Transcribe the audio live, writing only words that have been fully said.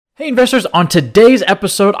Hey investors, on today's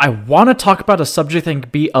episode, I want to talk about a subject that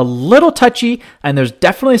can be a little touchy, and there's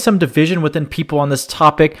definitely some division within people on this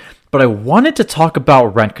topic, but I wanted to talk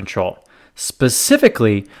about rent control.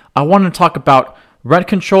 Specifically, I want to talk about rent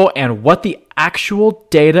control and what the actual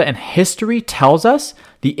data and history tells us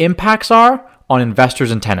the impacts are on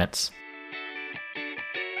investors and tenants.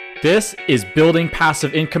 This is Building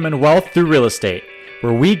Passive Income and Wealth Through Real Estate,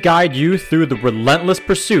 where we guide you through the relentless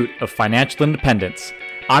pursuit of financial independence.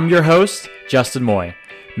 I'm your host, Justin Moy,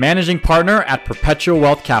 managing partner at Perpetual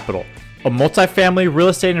Wealth Capital, a multifamily real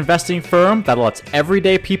estate investing firm that lets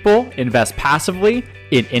everyday people invest passively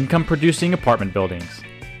in income-producing apartment buildings.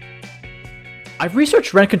 I've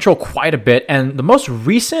researched rent control quite a bit, and the most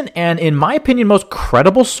recent and, in my opinion, most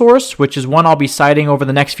credible source, which is one I'll be citing over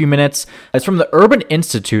the next few minutes, is from the Urban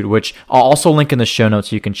Institute, which I'll also link in the show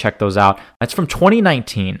notes so you can check those out. It's from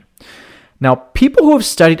 2019. Now, people who have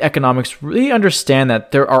studied economics really understand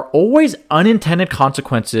that there are always unintended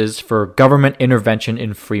consequences for government intervention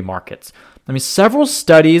in free markets. Several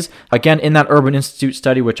studies, again, in that Urban Institute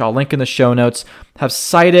study, which I'll link in the show notes, have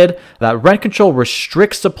cited that rent control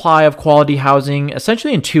restricts supply of quality housing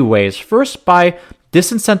essentially in two ways. First, by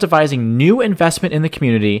disincentivizing new investment in the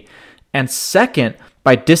community, and second,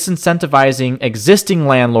 by disincentivizing existing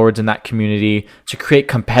landlords in that community to create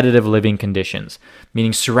competitive living conditions,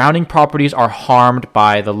 meaning surrounding properties are harmed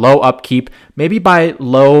by the low upkeep, maybe by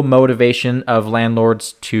low motivation of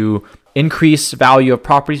landlords to increase value of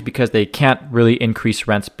properties because they can't really increase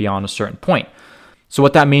rents beyond a certain point. So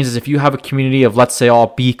what that means is if you have a community of, let's say, all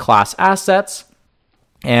B-class assets,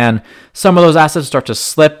 and some of those assets start to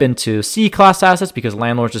slip into C-class assets because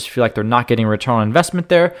landlords just feel like they're not getting a return on investment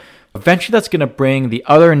there, eventually that's going to bring the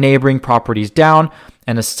other neighboring properties down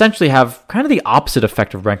and essentially have kind of the opposite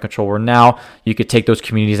effect of rent control, where now you could take those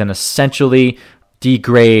communities and essentially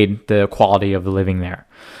degrade the quality of the living there.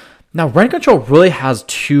 Now, rent control really has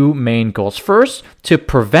two main goals. First, to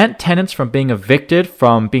prevent tenants from being evicted,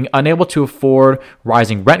 from being unable to afford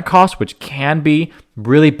rising rent costs, which can be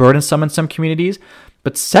really burdensome in some communities.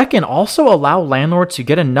 But second, also allow landlords to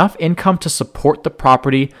get enough income to support the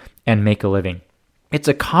property and make a living. It's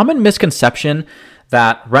a common misconception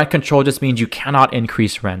that rent control just means you cannot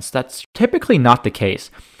increase rents. That's typically not the case.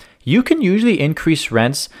 You can usually increase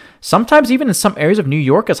rents, sometimes even in some areas of New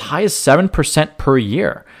York, as high as 7% per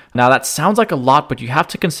year. Now, that sounds like a lot, but you have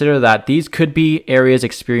to consider that these could be areas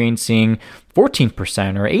experiencing 14%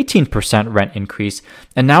 or 18% rent increase,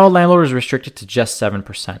 and now a landlord is restricted to just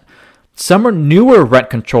 7%. Some newer rent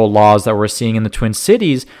control laws that we're seeing in the Twin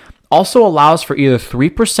Cities also allows for either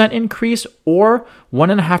 3% increase or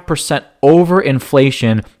 1.5% over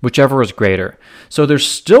inflation, whichever is greater. So there's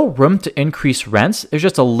still room to increase rents. There's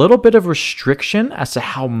just a little bit of restriction as to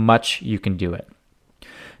how much you can do it.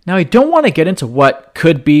 Now, I don't want to get into what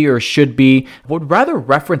could be or should be. I would rather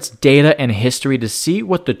reference data and history to see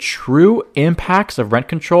what the true impacts of rent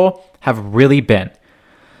control have really been.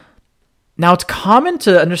 Now, it's common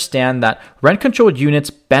to understand that rent-controlled units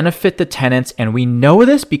benefit the tenants, and we know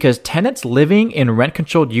this because tenants living in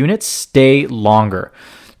rent-controlled units stay longer,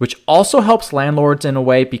 which also helps landlords in a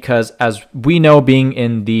way because, as we know, being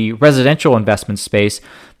in the residential investment space,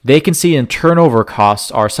 they can see in turnover costs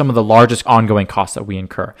are some of the largest ongoing costs that we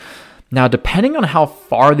incur. Now, depending on how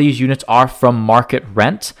far these units are from market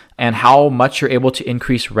rent and how much you're able to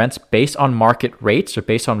increase rents based on market rates or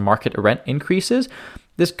based on market rent increases,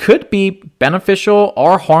 this could be beneficial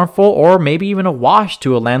or harmful or maybe even a wash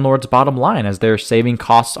to a landlord's bottom line as they're saving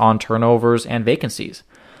costs on turnovers and vacancies.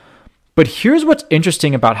 But here's what's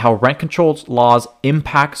interesting about how rent control laws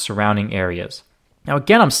impact surrounding areas. Now,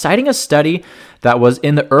 again, I'm citing a study that was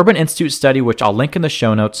in the Urban Institute study, which I'll link in the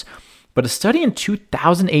show notes, but a study in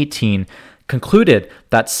 2018 concluded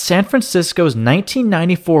that San Francisco's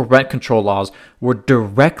 1994 rent control laws were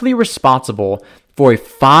directly responsible for a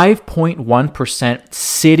 5.1%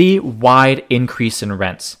 city-wide increase in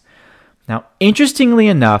rents. Now, interestingly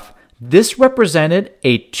enough, this represented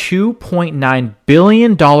a $2.9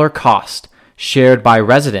 billion cost shared by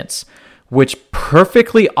residents, which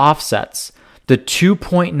perfectly offsets the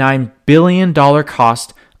 $2.9 billion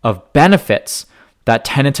cost of benefits that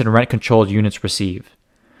tenants in rent-controlled units receive.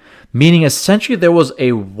 Meaning essentially there was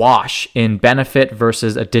a wash in benefit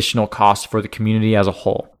versus additional costs for the community as a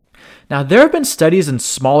whole. Now, there have been studies in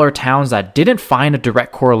smaller towns that didn't find a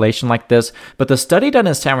direct correlation like this, but the study done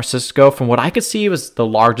in San Francisco, from what I could see, was the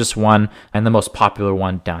largest one and the most popular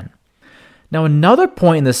one done. Now, another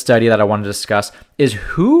point in this study that I want to discuss is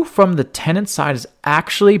who from the tenant side is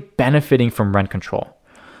actually benefiting from rent control.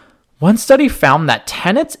 One study found that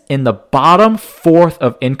tenants in the bottom fourth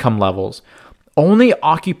of income levels only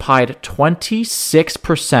occupied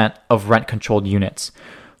 26% of rent-controlled units,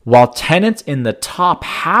 while tenants in the top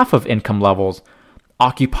half of income levels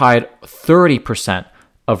occupied 30%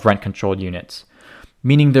 of rent-controlled units,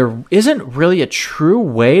 meaning there isn't really a true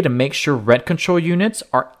way to make sure rent-controlled units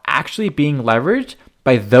are actually being leveraged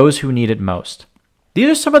by those who need it most. These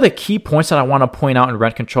are some of the key points that I want to point out in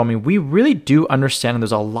rent control. I mean, we really do understand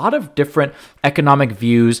there's a lot of different economic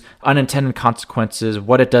views, unintended consequences,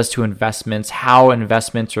 what it does to investments, how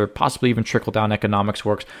investments or possibly even trickle-down economics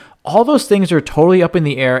works. All those things are totally up in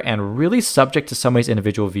the air and really subject to somebody's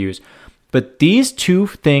individual views. But these two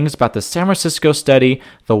things about the San Francisco study,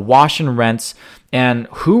 the wash and rents, and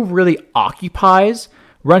who really occupies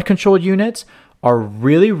rent-controlled units are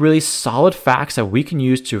really, really solid facts that we can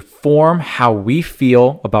use to form how we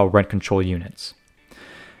feel about rent control units.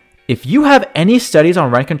 If you have any studies on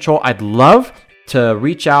rent control, I'd love to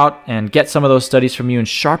reach out and get some of those studies from you and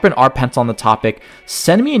sharpen our pencil on the topic.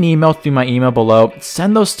 Send me an email through my email below.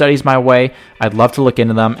 Send those studies my way. I'd love to look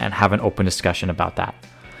into them and have an open discussion about that.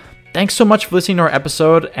 Thanks so much for listening to our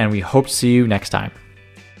episode, and we hope to see you next time.